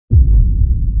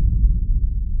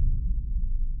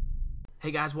Hey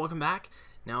guys, welcome back.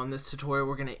 Now in this tutorial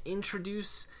we're going to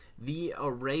introduce the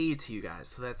array to you guys.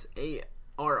 So that's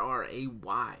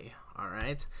A-R-R-A-Y,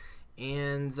 alright?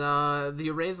 And the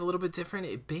array is a little bit different.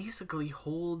 It basically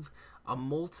holds a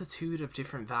multitude of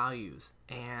different values.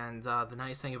 And the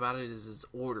nice thing about it is it's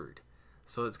ordered.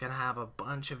 So it's going to have a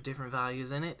bunch of different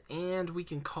values in it, and we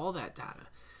can call that data.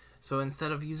 So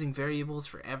instead of using variables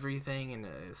for everything and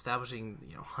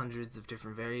establishing hundreds of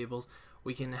different variables,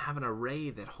 we can have an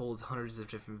array that holds hundreds of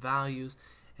different values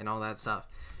and all that stuff.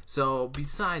 So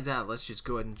besides that, let's just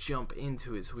go ahead and jump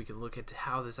into it so we can look at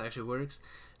how this actually works.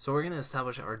 So we're going to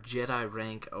establish our Jedi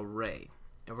rank array,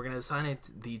 and we're going to assign it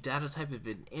the data type of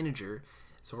an integer.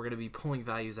 So we're going to be pulling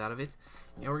values out of it,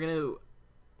 and we're going to,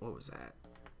 what was that?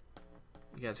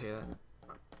 You guys hear that?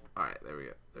 Alright, there we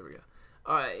go.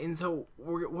 Alright, and so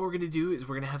what we're going to do is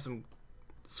we're going to have some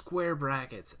square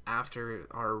brackets after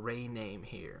our array name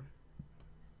here.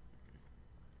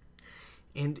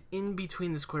 And in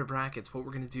between the square brackets, what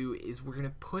we're going to do is we're going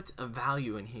to put a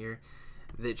value in here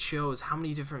that shows how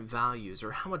many different values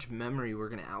or how much memory we're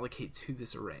going to allocate to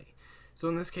this array. So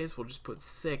in this case, we'll just put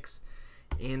 6,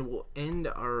 and we'll end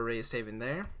our array statement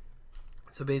there.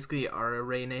 So basically, our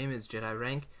array name is Jedi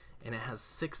rank, and it has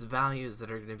 6 values that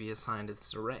are going to be assigned to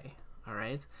this array.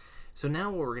 Alright, so now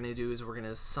what we're going to do is we're going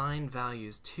to assign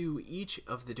values to each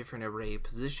of the different array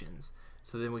positions,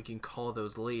 so then we can call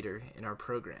those later in our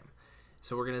program.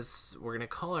 So we're gonna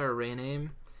call our array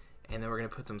name, and then we're gonna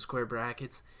put some square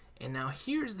brackets. And now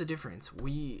here's the difference.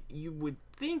 You would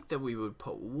think that we would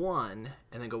put 1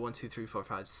 and then go 1, 2, 3, 4,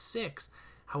 5, 6.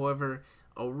 However,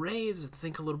 arrays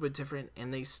think a little bit different,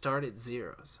 and they start at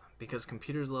zeros because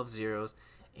computers love zeros,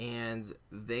 and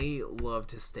they love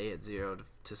to stay at 0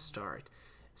 to start.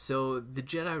 So the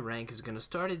Jedi rank is gonna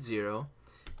start at 0.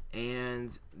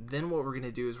 And then what we're going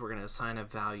to do is we're going to assign a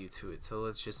value to it. So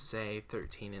let's just say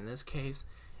 13 in this case.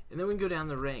 And then we can go down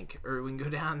the rank, or we can go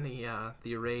down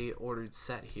the array ordered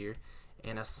set here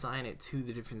and assign it to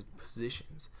the different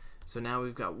positions. So now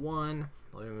we've got 1.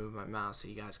 Let me move my mouse so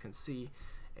you guys can see.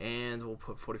 And we'll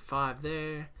put 45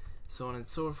 there, so on and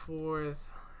so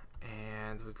forth.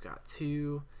 And we've got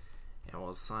 2. And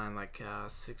we'll assign like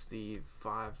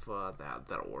 65.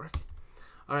 That'll work.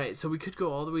 Alright, so we could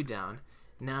go all the way down.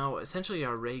 Now, essentially,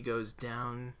 our array goes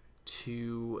down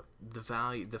to the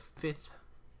 5th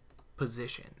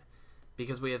position,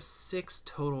 because we have 6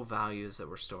 total values that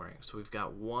we're storing. So we've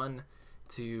got 1,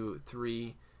 2,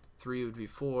 3, 3 would be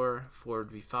 4, 4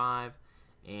 would be 5,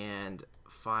 and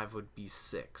 5 would be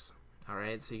 6.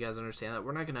 Alright, so you guys understand that?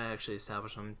 We're not going to actually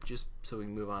establish them, just so we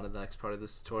can move on to the next part of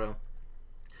this tutorial.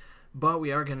 But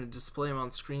we are going to display them on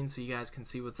screen so you guys can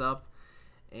see what's up.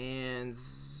 And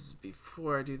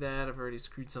before I do that, I've already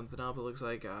screwed something up, it looks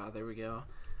like. There we go.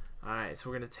 Alright, so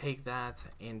we're going to take that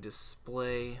and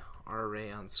display our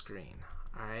array on screen.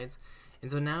 Alright,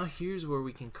 and so now here's where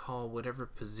we can call whatever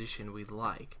position we'd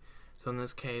like. So in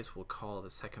this case, we'll call the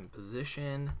 2nd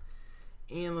position.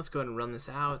 And let's go ahead and run this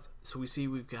out. So we see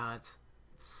we've got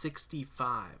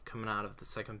 65 coming out of the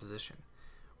 2nd position.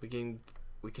 We can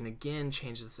again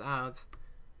change this out,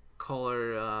 call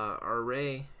our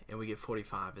array, and we get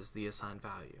 45 as the assigned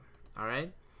value.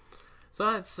 Alright, so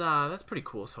that's pretty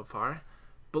cool so far.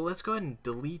 But let's go ahead and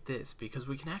delete this, because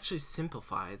we can actually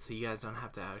simplify it so you guys don't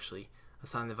have to actually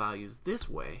assign the values this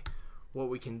way. What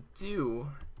we can do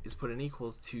is put an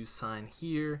equals to sign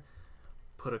here,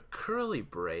 put a curly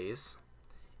brace,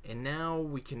 and now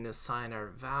we can assign our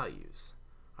values.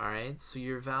 Alright, so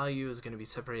your value is going to be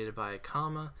separated by a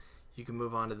comma. You can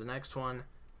move on to the next one,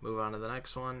 move on to the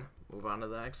next one, move on to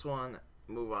the next one,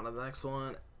 move on to the next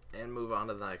one, and move on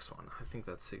to the next one. I think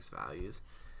that's 6 values.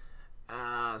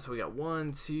 So we got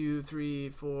 1, 2, 3,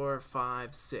 4,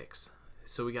 5, 6.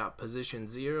 So we got position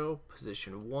 0,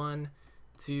 position 1,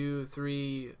 2,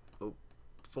 3,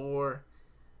 4,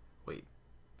 wait,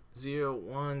 0,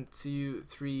 1, 2,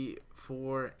 3,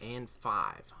 4, and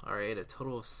 5. Alright, a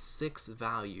total of 6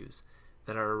 values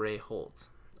that our array holds.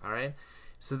 Alright,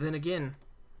 so then again,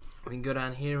 we can go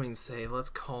down here and we can say, let's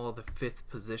call the 5th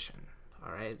position.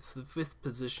 Alright, so the 5th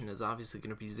position is obviously going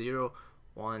to be 0,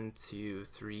 1, 2,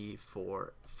 3,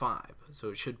 4, 5. So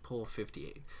it should pull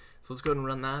 58. So let's go ahead and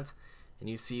run that, and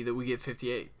you see that we get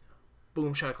 58.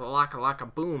 Boom shakalaka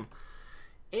laka boom.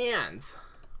 And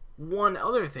one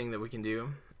other thing that we can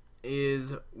do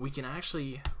is we can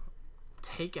actually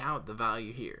take out the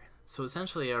value here. So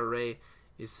essentially our array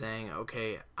is saying,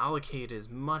 okay, allocate as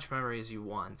much memory as you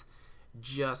want.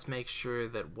 Just make sure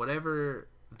that whatever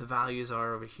the values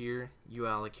are over here, you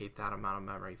allocate that amount of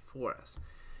memory for us.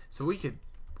 So we could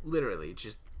literally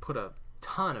just put a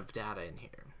ton of data in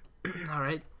here.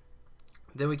 Alright,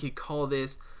 then we could call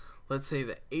this, let's say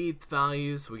the 8th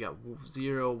value, so we got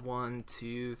 0, 1,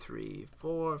 2, 3,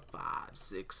 4, 5,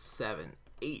 6, 7,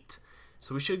 8.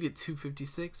 So we should get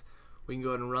 256. We can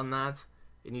go ahead and run that,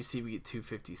 and you see we get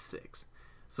 256.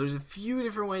 So there's a few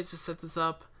different ways to set this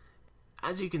up.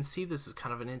 As you can see, this is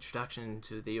kind of an introduction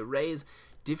to the arrays,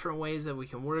 different ways that we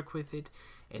can work with it,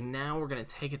 and now we're going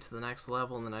to take it to the next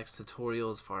level in the next tutorial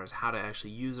as far as how to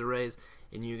actually use arrays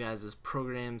in you guys'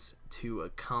 programs to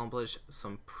accomplish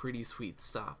some pretty sweet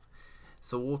stuff.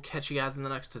 So we'll catch you guys in the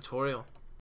next tutorial.